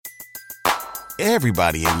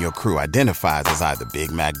Everybody in your crew identifies as either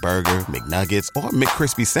Big Mac Burger, McNuggets, or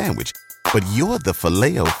McCrispy Sandwich. But you're the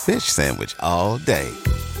Filet-O-Fish Sandwich all day.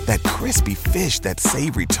 That crispy fish, that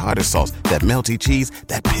savory tartar sauce, that melty cheese,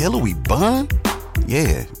 that pillowy bun.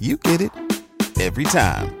 Yeah, you get it. Every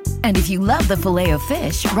time. And if you love the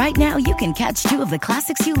Filet-O-Fish, right now you can catch two of the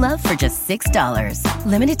classics you love for just $6.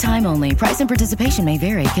 Limited time only. Price and participation may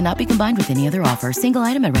vary. Cannot be combined with any other offer. Single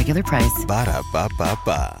item at regular price.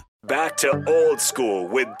 Ba-da-ba-ba-ba. Back to Old School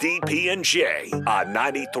with DP and J on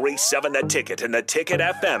 93.7 The Ticket and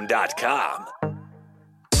theticketfm.com.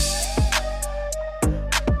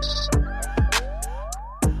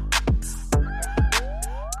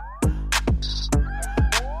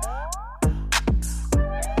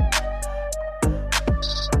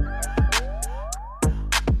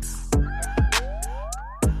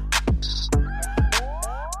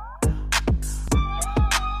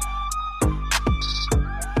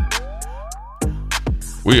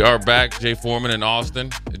 We are back, Jay Foreman in Austin.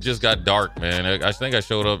 It just got dark, man. I think I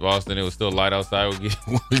showed up Austin. It was still light outside.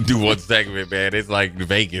 We do one segment, man. It's like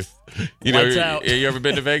Vegas. You ever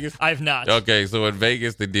been to Vegas? I have not. Okay, so in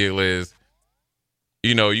Vegas, the deal is,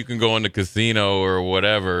 you can go in the casino or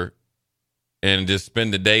whatever and just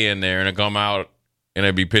spend the day in there and it come out and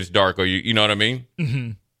it'd be pitch dark. Or you know what I mean?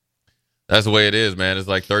 Mm-hmm. That's the way it is, man. It's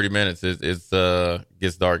like 30 minutes. It's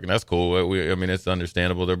gets dark, and that's cool. It's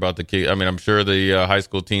understandable. They're about to I'm sure the high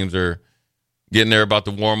school teams are getting there about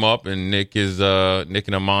to warm up, and Nick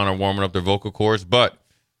and Amon are warming up their vocal cords. But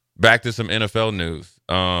back to some NFL news.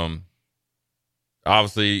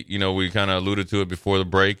 Obviously, we kind of alluded to it before the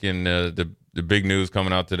break, and the big news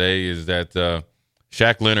coming out today is that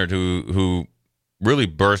Shaq Leonard, who really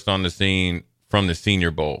burst on the scene from the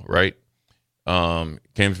Senior Bowl, right?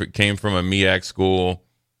 Came from a MEAC school.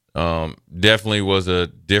 Definitely was a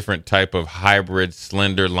different type of hybrid,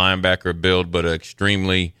 slender linebacker build, but an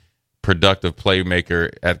extremely productive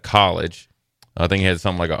playmaker at college. I think he had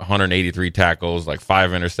something like 183 tackles, like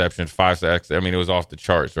 5 interceptions, 5 sacks. It was off the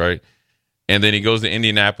charts, right? And then he goes to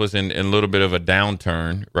Indianapolis in a little bit of a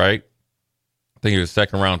downturn, right? I think he was a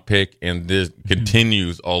second-round pick, and this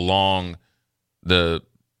continues along the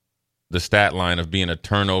stat line of being a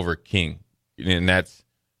turnover king. And that's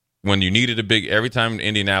when you needed every time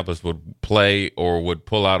Indianapolis would play or would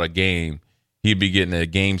pull out a game, he'd be getting a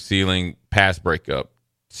game-sealing pass breakup,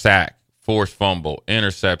 sack, forced fumble,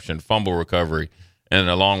 interception, fumble recovery, and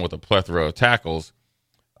along with a plethora of tackles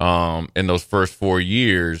in those first 4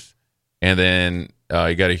 years. And then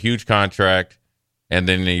he got a huge contract, and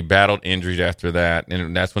then he battled injuries after that,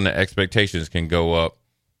 and that's when the expectations can go up.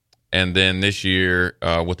 And then this year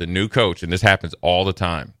with a new coach, and this happens all the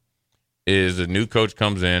time, is a new coach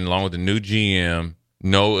comes in along with a new GM,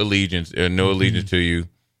 no allegiance to you,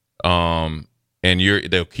 and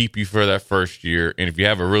they'll keep you for that first year. And if you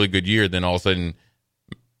have a really good year, then all of a sudden,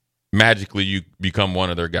 magically, you become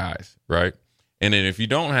one of their guys, right? And then if you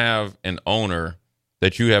don't have an owner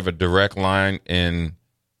that you have a direct line in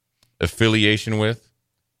affiliation with,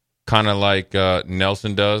 kind of like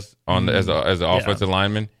Nelson does as an offensive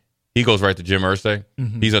lineman, he goes right to Jim Irsay.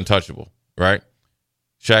 Mm-hmm. He's untouchable, right?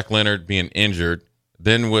 Shaq Leonard being injured,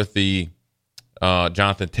 then with the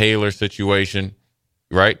Jonathan Taylor situation,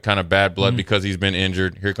 right? Kind of bad blood because he's been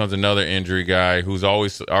injured. Here comes another injury guy who's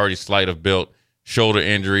always already slight of built, shoulder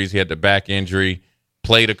injuries. He had the back injury,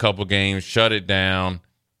 played a couple games, shut it down,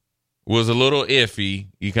 was a little iffy.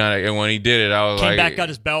 And when he did it, I was came back, got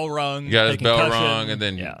his bell rung. And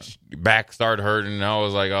then back started hurting. And I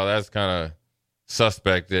was like, oh, that's kind of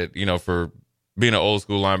suspect that, for being an old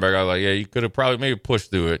school linebacker, I was like, yeah, you could have probably maybe pushed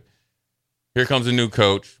through it. Here comes a new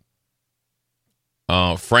coach.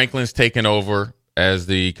 Franklin's taken over as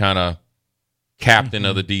the kind of captain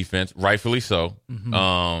of the defense, rightfully so.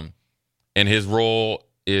 Mm-hmm. And his role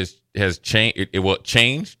has changed. It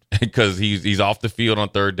changed because he's off the field on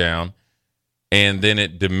third down, and then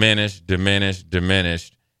it diminished.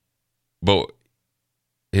 But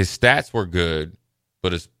his stats were good,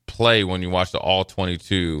 but his play when you watch the all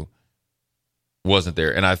 22 wasn't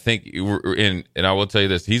there. And I think and I will tell you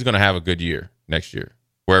this, he's going to have a good year next year,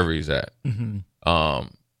 wherever he's at. Mm-hmm.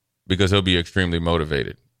 Because he'll be extremely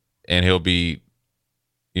motivated, and he'll be,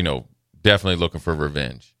 definitely looking for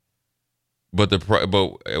revenge. But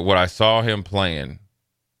what I saw him playing,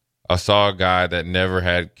 I saw a guy that never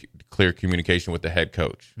had clear communication with the head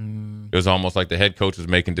coach. It was almost like the head coach was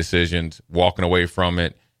making decisions, walking away from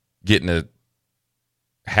it, getting a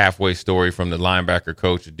halfway story from the linebacker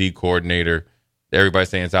coach, the D coordinator. Everybody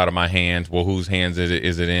saying it's out of my hands. Well, whose hands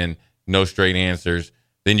is it in? No straight answers.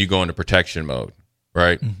 Then you go into protection mode,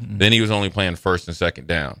 right? Mm-hmm. Then he was only playing first and second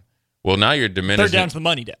down. Well, now you're diminishing. Third down's the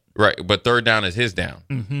money down. Right, but third down is his down.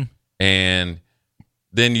 Mm-hmm. And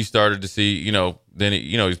then you started to see,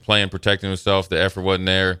 he's playing, protecting himself. The effort wasn't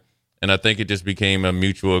there. And I think it just became a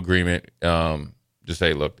mutual agreement to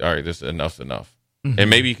say, look, all right, this enough's enough. Mm-hmm. And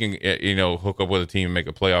maybe you can, hook up with a team and make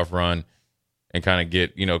a playoff run and kind of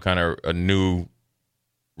get, kind of a new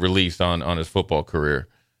release on his football career.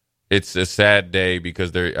 It's a sad day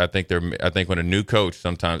because I think when a new coach,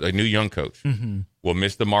 sometimes a new young coach, will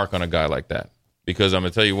miss the mark on a guy like that. Because I'm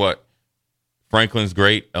going to tell you what, Franklin's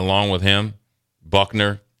great along with him,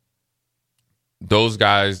 Buckner, those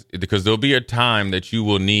guys, because there'll be a time that you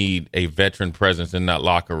will need a veteran presence in that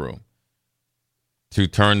locker room to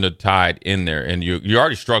turn the tide in there. And you're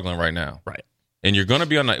already struggling right now. Right. And you're going to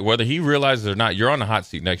be on whether he realizes it or not, you're on the hot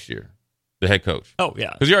seat next year. The head coach. Oh,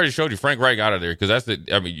 yeah. Because he already showed you Frank Reich out of there. Because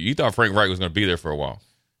you thought Frank Reich was going to be there for a while,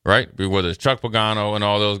 right? Whether it's Chuck Pagano and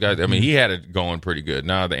all those guys. I mean, he had it going pretty good.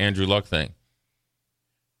 Now, the Andrew Luck thing.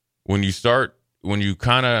 When you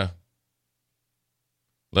kind of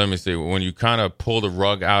pull the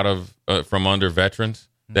rug out of from under veterans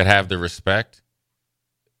that have the respect,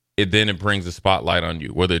 it brings the spotlight on you,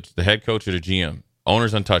 whether it's the head coach or the GM.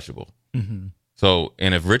 Owner's untouchable. Mm-hmm. So,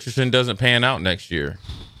 and if Richardson doesn't pan out next year,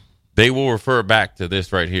 they will refer back to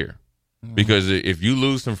this right here. Because if you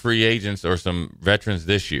lose some free agents or some veterans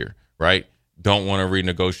this year, right, don't want to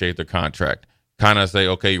renegotiate their contract, kind of say,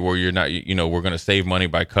 okay, well, you're not, we're going to save money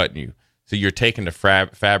by cutting you. So you're taking the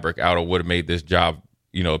fabric out of what made this job,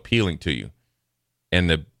 appealing to you.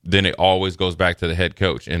 And then it always goes back to the head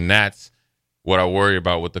coach. And that's what I worry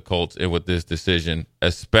about with the Colts and with this decision,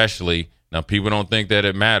 especially, now people don't think that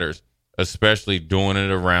it matters, especially doing it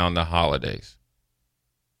around the holidays.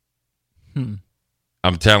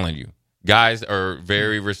 I'm telling you, guys are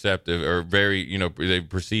very receptive or very, they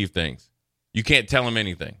perceive things. You can't tell them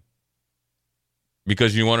anything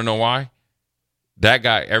because you want to know why? That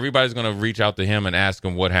guy, everybody's going to reach out to him and ask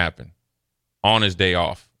him what happened on his day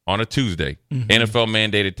off, on a Tuesday. NFL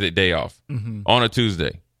mandated the day off on a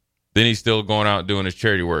Tuesday. Then he's still going out doing his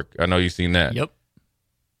charity work. I know you've seen that. Yep.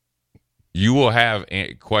 You will have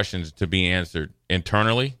questions to be answered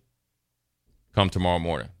internally come tomorrow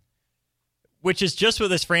morning. Which is just what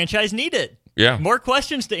this franchise needed. Yeah. More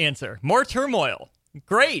questions to answer. More turmoil.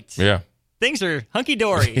 Great. Yeah. Things are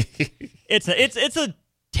hunky-dory. It's a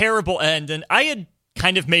terrible end, and I had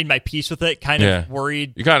kind of made my peace with it, kind of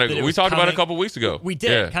worried. We talked about it a couple weeks ago. We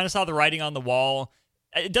did. Kind of saw the writing on the wall.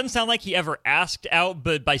 It doesn't sound like he ever asked out,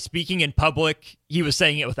 but by speaking in public, he was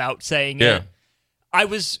saying it without saying it. I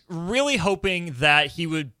was really hoping that he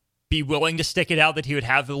would be willing to stick it out, that he would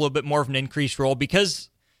have a little bit more of an increased role, because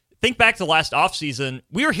think back to last offseason,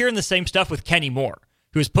 we were hearing the same stuff with Kenny Moore,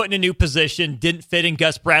 who was put in a new position, didn't fit in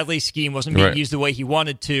Gus Bradley's scheme, wasn't being used the way he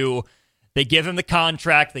wanted to. They give him the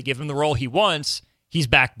contract, they give him the role he wants, he's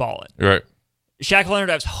back balling. Right. Shaq Leonard,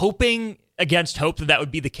 I was hoping against hope that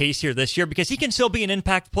would be the case here this year because he can still be an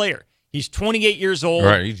impact player. He's 28 years old.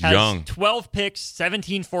 Right, he's young. 12 picks,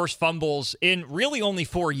 17 forced fumbles in really only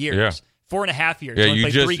 4 years. Yeah. 4.5 years. Yeah, He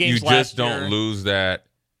only played 3 games last year. don't lose that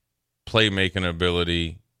playmaking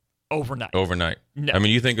ability overnight. No. I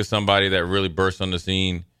mean, you think of somebody that really burst on the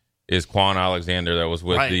scene is Quan Alexander that was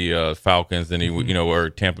with the Falcons, and he or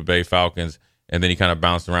Tampa Bay Falcons, and then he kind of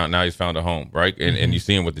bounced around. Now he's found a home, right? And you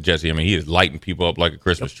see him with the Jets. I mean, he is lighting people up like a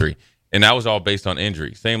Christmas tree, and that was all based on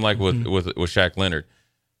injury. Same like with Shaq Leonard,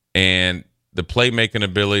 and the playmaking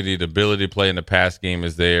ability, the ability to play in the pass game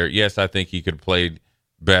is there. Yes, I think he could have played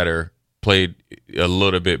better, played a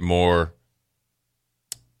little bit more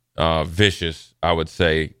vicious, I would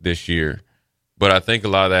say, this year. But I think a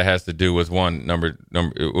lot of that has to do with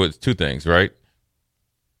with two things, right?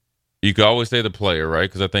 You could always say the player, right?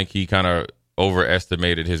 Because I think he kind of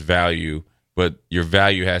overestimated his value, but your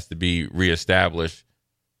value has to be reestablished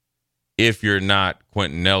if you're not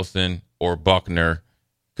Quentin Nelson or Buckner,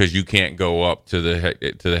 because you can't go up to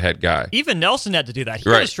the head guy. Even Nelson had to do that. He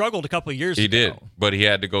kind of struggled a couple of years ago. He did, but he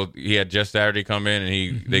had to go. He had Jeff Saturday come in,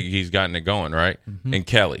 and he's gotten it going, right? And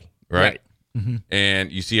Kelly, right?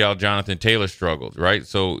 And you see how Jonathan Taylor struggled, right?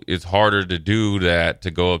 So it's harder to do that,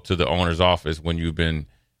 to go up to the owner's office when you've been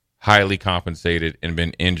highly compensated and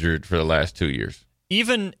been injured for the last 2 years.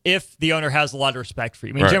 Even if the owner has a lot of respect for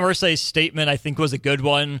you. I mean, Jim Irsay's statement, I think, was a good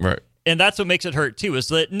one. Right. And that's what makes it hurt, too, is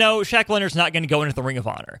that, no, Shaq Leonard's not going to go into the Ring of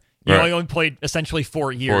Honor. He only played essentially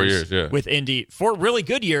 4 years. 4 years, with Indy. 4 really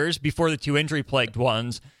good years before the 2 injury-plagued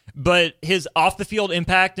ones. But his off-the-field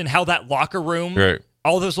impact and how that locker room,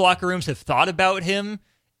 all those locker rooms have thought about him,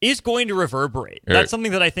 is going to reverberate. That's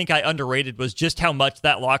something that I think I underrated, was just how much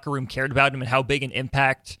that locker room cared about him and how big an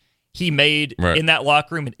impact he made in that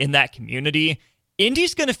locker room and in that community.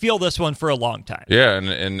 Indy's going to feel this one for a long time. Yeah,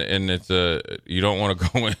 and it's you don't want to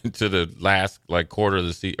go into the last quarter of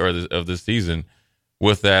the season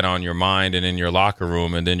with that on your mind and in your locker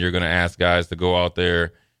room, and then you're going to ask guys to go out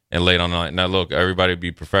there and lay it on the line. Now, look, everybody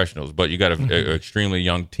be professionals, but you got an extremely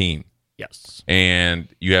young team. Yes, and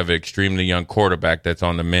you have an extremely young quarterback that's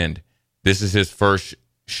on the mend. This is his first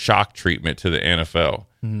shock treatment to the NFL.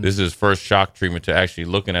 This is his first shock treatment to actually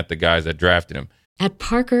looking at the guys that drafted him. At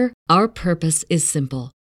Parker, our purpose is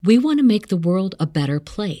simple. We want to make the world a better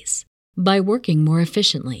place by working more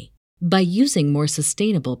efficiently, by using more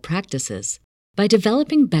sustainable practices, by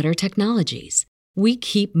developing better technologies. We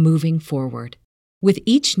keep moving forward. With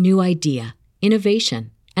each new idea,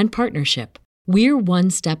 innovation, and partnership, we're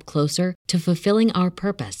one step closer to fulfilling our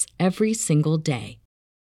purpose every single day.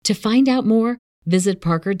 To find out more, visit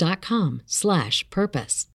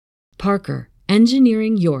parker.com/purpose. Parker,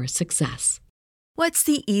 engineering your success. What's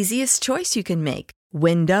the easiest choice you can make?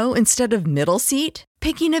 Window instead of middle seat?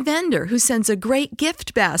 Picking a vendor who sends a great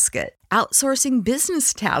gift basket? Outsourcing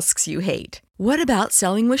business tasks you hate? What about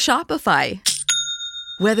selling with Shopify?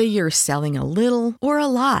 Whether you're selling a little or a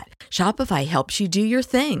lot, Shopify helps you do your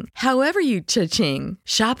thing, however you cha-ching.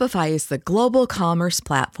 Shopify is the global commerce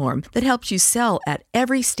platform that helps you sell at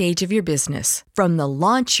every stage of your business. From the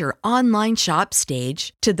launch your online shop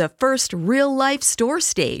stage to the first real-life store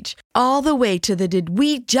stage, all the way to the did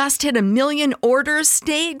we just hit 1 million orders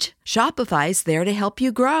stage. Shopify's there to help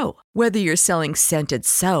you grow. Whether you're selling scented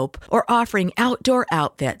soap or offering outdoor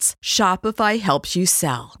outfits, Shopify helps you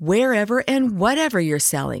sell. Wherever and whatever you're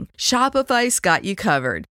selling, Shopify's got you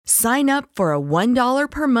covered. Sign up for a $1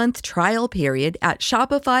 per month trial period at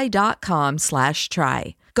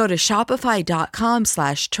shopify.com/try. Go to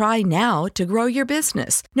shopify.com/try now to grow your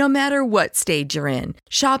business, no matter what stage you're in.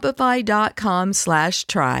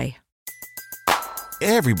 Shopify.com/try.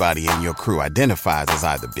 Everybody in your crew identifies as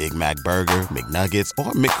either Big Mac Burger, McNuggets,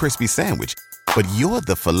 or McCrispy Sandwich. But you're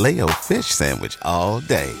the Filet-O-Fish Sandwich all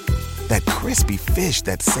day. That crispy fish,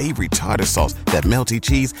 that savory tartar sauce, that melty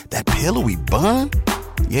cheese, that pillowy bun.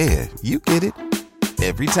 Yeah, you get it.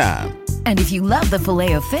 Every time. And if you love the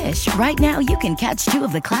Filet-O-Fish, right now you can catch 2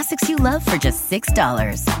 of the classics you love for just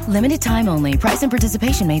 $6. Limited time only. Price and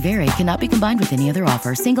participation may vary. Cannot be combined with any other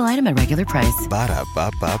offer. Single item at regular price.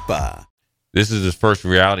 Ba-da-ba-ba-ba. This is his first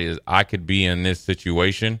reality is I could be in this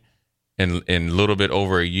situation in a little bit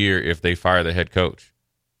over a year if they fire the head coach.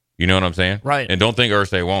 You know what I'm saying? Right. And don't think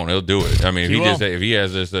Irsay won't. He'll do it. I mean, if he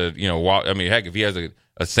has this, heck, if he has a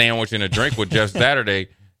sandwich and a drink with Jeff Saturday,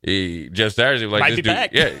 Jeff Saturday like might this be dude.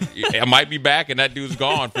 back. Yeah, I might be back, and that dude's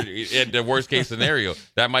gone at the worst case scenario.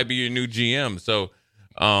 That might be your new GM. So,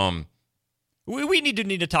 we need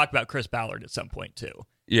to talk about Chris Ballard at some point too.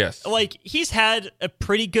 Yes. He's had a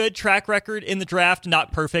pretty good track record in the draft.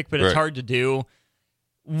 Not perfect, but it's hard to do.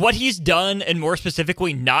 What he's done, and more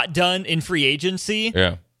specifically not done in free agency,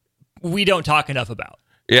 we don't talk enough about.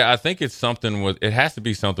 Yeah, I think it's something it has to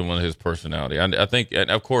be something with his personality. I think, and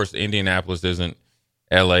of course, Indianapolis isn't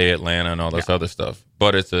L.A., Atlanta, and all this other stuff,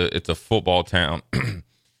 but it's a football town,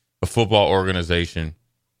 a football organization.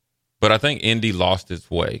 But I think Indy lost its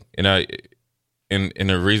way. And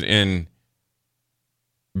the reason...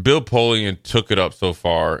 Bill Polian took it up so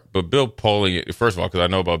far, but Bill Polian, first of all, because I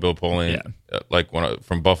know about Bill Polian,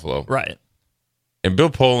 from Buffalo. Right. And Bill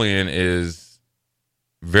Polian is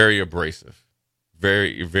very abrasive,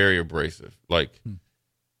 very, very abrasive,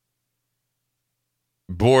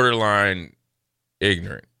 borderline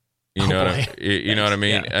ignorant. You know what I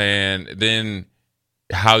mean? Yeah. And then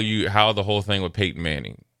how the whole thing with Peyton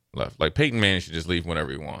Manning left. Like, Peyton Manning should just leave whenever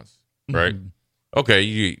he wants, right? Mm-hmm. Okay,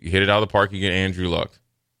 you hit it out of the park, you get Andrew Luck.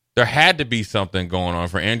 There had to be something going on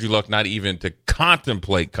for Andrew Luck not even to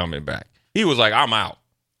contemplate coming back. He was like, I'm out.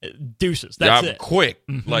 Deuces. That's it. Quick.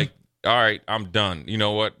 Mm-hmm. All right, I'm done. You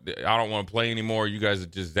know what? I don't want to play anymore. You guys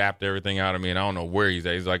have just zapped everything out of me, and I don't know where he's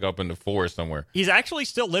at. He's up in the forest somewhere. He's actually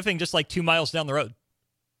still living just 2 miles down the road.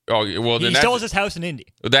 Oh, well, then he still has his house in Indy.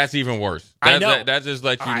 That's even worse. I know. That just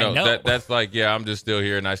lets you know. That's I'm just still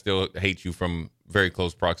here, and I still hate you from very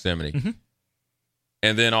close proximity. Mm-hmm.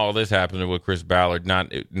 And then all this happened with Chris Ballard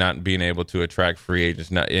not being able to attract free agents.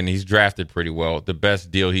 And he's drafted pretty well. The best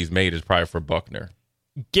deal he's made is probably for Buckner.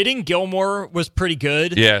 Getting Gilmore was pretty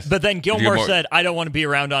good. Yes. But then Gilmore said, I don't want to be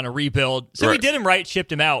around on a rebuild. So he did him right,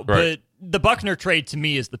 shipped him out. Right. But the Buckner trade, to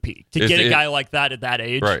me, is the peak. To get a guy like that at that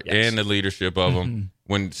age. Right. Yes. And the leadership of him.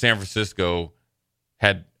 When San Francisco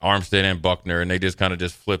had Armstead and Buckner, and they just kind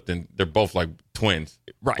of flipped, and they're both like twins.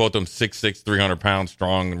 Right. Both of them 6'6", 300 pounds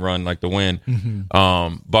strong and run like the wind.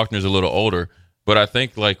 Mm-hmm. Buckner's a little older. But I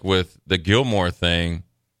think with the Gilmore thing,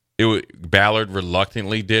 Ballard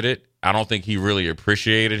reluctantly did it, I don't think he really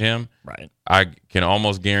appreciated him. Right. I can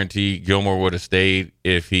almost guarantee Gilmore would have stayed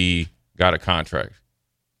if he got a contract.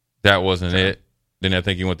 That wasn't it. Then I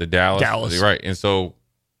think he went to Dallas. Right. And so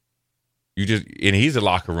and he's a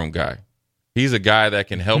locker room guy. He's a guy that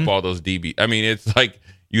can help all those DB. I mean, it's like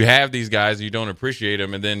you have these guys, you don't appreciate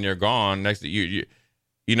them, and then they're gone. Next to you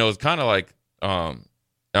know, it's kind of like, I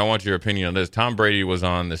want your opinion on this. Tom Brady was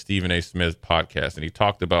on the Stephen A. Smith podcast, and he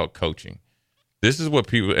talked about coaching. This is what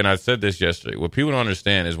people, and I said this yesterday, what people don't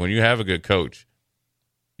understand is when you have a good coach,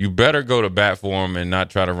 you better go to bat for him and not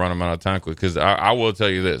try to run him out of time quick. Because I will tell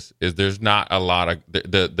you this, is there's not a lot of,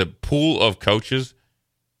 the pool of coaches,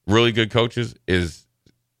 really good coaches, is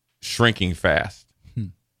shrinking fast.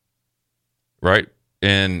 Right?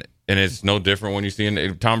 And it's no different when you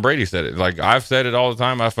see, Tom Brady said it. Like, I've said it all the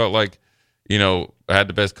time. I felt like, you know, I had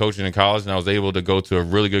the best coaching in college, and I was able to go to a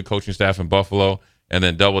really good coaching staff in Buffalo and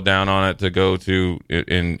then double down on it to go to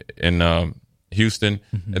in Houston,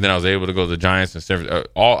 and then I was able to go to the Giants and San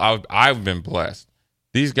Francisco. I've been blessed.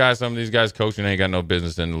 Some of these guys coaching ain't got no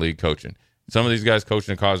business in the league coaching. Some of these guys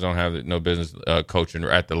coaching in college don't have no business coaching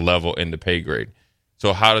at the level in the pay grade.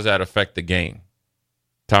 So how does that affect the game?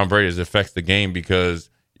 Tom Brady affects the game because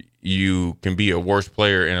you can be a worse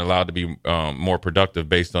player and allowed to be more productive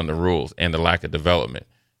based on the rules and the lack of development.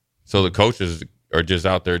 So the coaches are just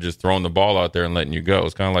out there just throwing the ball out there and letting you go.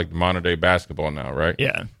 It's kind of like modern day basketball now, right?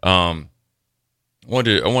 Yeah. I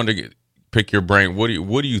wanted to pick your brain. What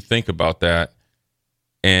do you think about that?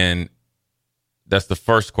 And that's the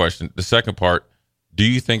first question. The second part, do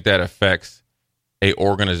you think that affects a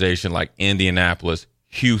organization like Indianapolis,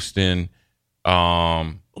 Houston,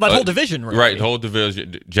 that whole division, really. Right, the whole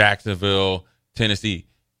division, Jacksonville, Tennessee.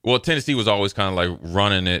 Well, Tennessee was always kind of like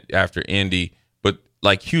running it after Indy, but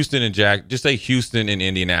like Houston and just say Houston and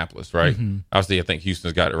Indianapolis, right? Obviously, I think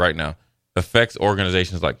Houston's got it right now. Affects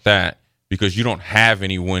organizations like that because you don't have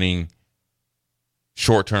any winning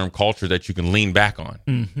short-term culture that you can lean back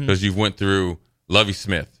on because you've went through Lovie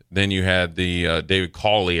Smith, then you had the David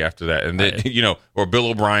Cawley after that, and then or Bill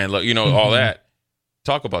O'Brien, all that.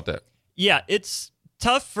 Talk about that. Yeah, it's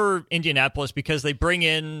tough for Indianapolis because they bring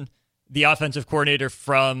in the offensive coordinator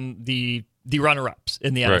from the runner-ups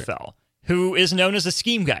in the NFL, who is known as a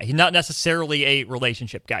scheme guy. He's not necessarily a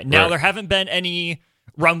relationship guy. Now, there haven't been any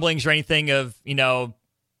rumblings or anything of,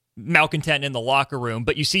 malcontent in the locker room,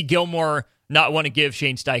 but you see Gilmore not want to give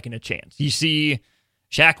Shane Steichen a chance. You see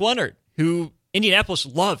Shaq Leonard, who Indianapolis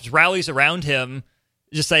loves, rallies around him,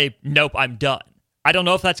 just say, nope, I'm done. I don't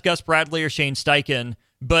know if that's Gus Bradley or Shane Steichen,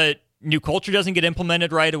 but new culture doesn't get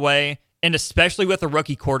implemented right away, and especially with a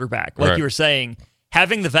rookie quarterback. Like you were saying,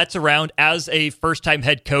 having the vets around as a first-time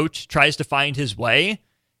head coach tries to find his way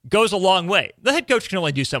goes a long way. The head coach can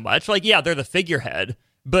only do so much. Like, yeah, they're the figurehead,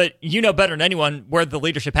 but you know better than anyone where the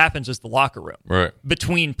leadership happens is the locker room.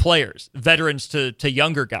 Between players, veterans to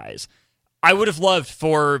younger guys. I would have loved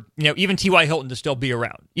for, even T.Y. Hilton to still be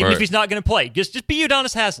around. Even if he's not going to play. Just be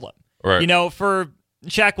Udonis Haslem. For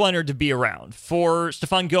Shaq Leonard to be around. For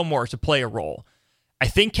Stephon Gilmore to play a role. I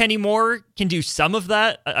think Kenny Moore can do some of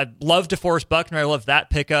that. I love DeForest Buckner. I love that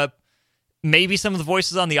pickup. Maybe some of the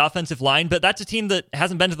voices on the offensive line, but that's a team that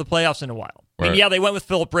hasn't been to the playoffs in a while. I mean, they went with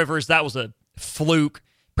Phillip Rivers. That was a fluke.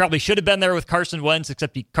 Probably should have been there with Carson Wentz,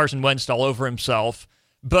 except Carson Wentz all over himself.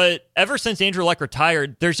 But ever since Andrew Luck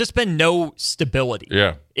retired, there's just been no stability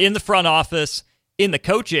in the front office, in the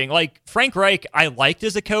coaching. Like Frank Reich, I liked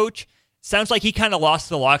as a coach. Sounds like he kind of lost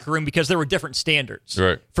the locker room because there were different standards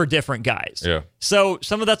for different guys. So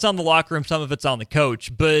some of that's on the locker room, some of it's on the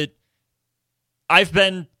coach. But I've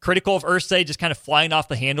been critical of Irsay just kind of flying off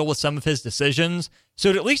the handle with some of his decisions.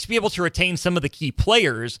 So to at least be able to retain some of the key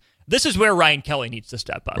players, this is where Ryan Kelly needs to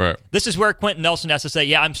step up. This is where Quentin Nelson has to say,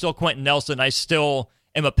 yeah, I'm still Quentin Nelson. I still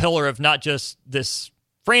am a pillar of not just this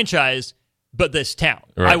franchise, but this town.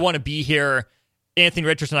 I want to be here. Anthony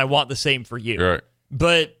Richardson, I want the same for you.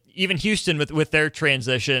 But even Houston with their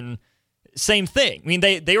transition, same thing. I mean,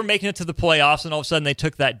 they were making it to the playoffs, and all of a sudden they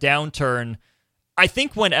took that downturn. I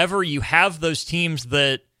think whenever you have those teams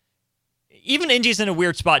that, even Indy's in a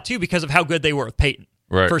weird spot too because of how good they were with Peyton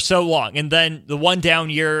for so long. And then the one down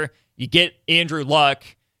year, you get Andrew Luck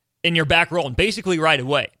in your back rolling basically right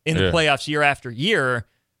away in the playoffs year after year.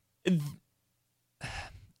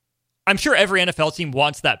 I'm sure every NFL team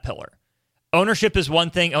wants that pillar. Ownership is one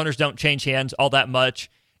thing. Owners don't change hands all that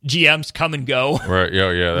much. GMs come and go. That's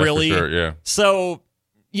really. For sure, So,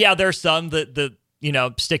 there's some that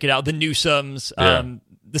stick it out. The Newsomes,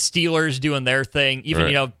 the Steelers doing their thing.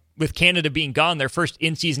 Even, with Canada being gone, their first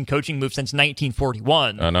in-season coaching move since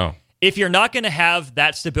 1941. I know. If you're not going to have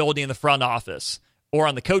that stability in the front office, or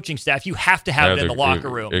on the coaching staff. You have to have it in the locker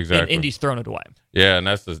room. Exactly. And Indy's thrown it away. Yeah, and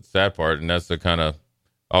that's the sad part, and that's the kind of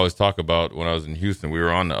I always talk about when I was in Houston. We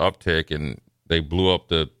were on the uptick, and they blew up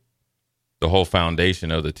the whole foundation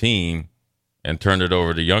of the team and turned it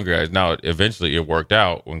over to younger guys. Now, eventually it worked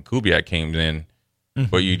out when Kubiak came in,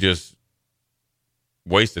 but you just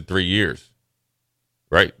wasted 3 years,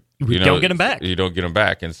 right? You don't get him back. You don't get him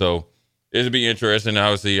back. And so it'll be interesting.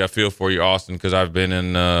 Obviously, I feel for you, Austin, because I've been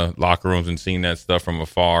in locker rooms and seen that stuff from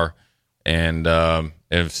afar and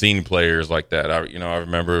have seen players like that. I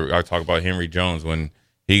remember I talk about Henry Jones when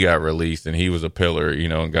he got released and he was a pillar,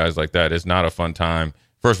 and guys like that. It's not a fun time.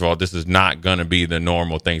 First of all, this is not going to be the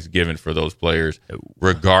normal Thanksgiving for those players,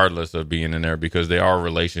 regardless of being in there, because they are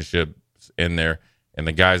relationships in there. And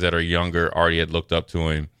the guys that are younger already had looked up to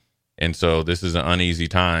him. And so this is an uneasy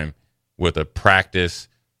time with a practice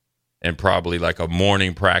and probably like a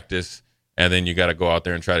morning practice. And then you got to go out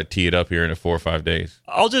there and try to tee it up here in 4 or 5 days.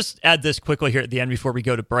 I'll just add this quickly here at the end before we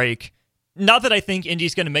go to break. Not that I think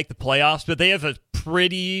Indy's going to make the playoffs, but they have a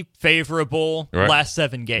pretty favorable last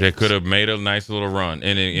 7 games. They could have made a nice little run.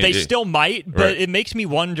 And they still might, but it makes me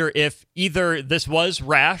wonder if either this was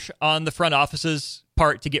rash on the front office's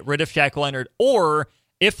part to get rid of Shaq Leonard, or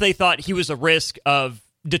if they thought he was a risk of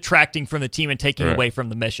detracting from the team and taking away from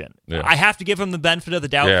the mission. Yeah. I have to give him the benefit of the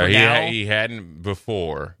doubt for now. He hadn't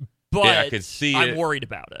before. But I could see I'm worried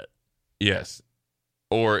about it. Yes.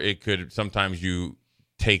 Or it could, sometimes you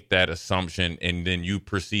take that assumption and then you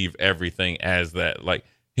perceive everything as that. Like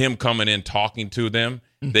him coming in talking to them,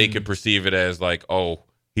 they could perceive it as like, oh,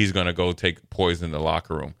 he's going to go take poison in the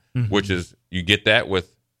locker room, which is, you get that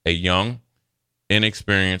with a young,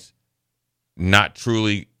 inexperienced, not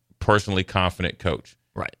truly personally confident coach.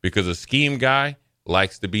 Right. Because a scheme guy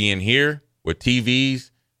likes to be in here with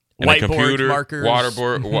TVs and whiteboard, a computer, markers.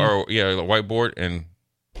 whiteboard, and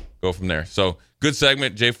go from there. So good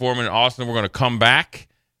segment, Jay Foreman and Austin. We're going to come back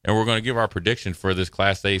and we're going to give our prediction for this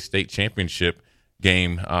Class A state championship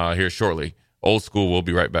game here shortly. Old School, we'll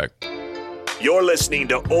be right back. You're listening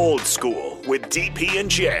to Old School with DP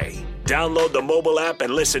and J. Download the mobile app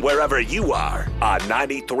and listen wherever you are on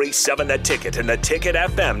 93.7 The Ticket and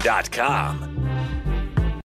theticketfm.com.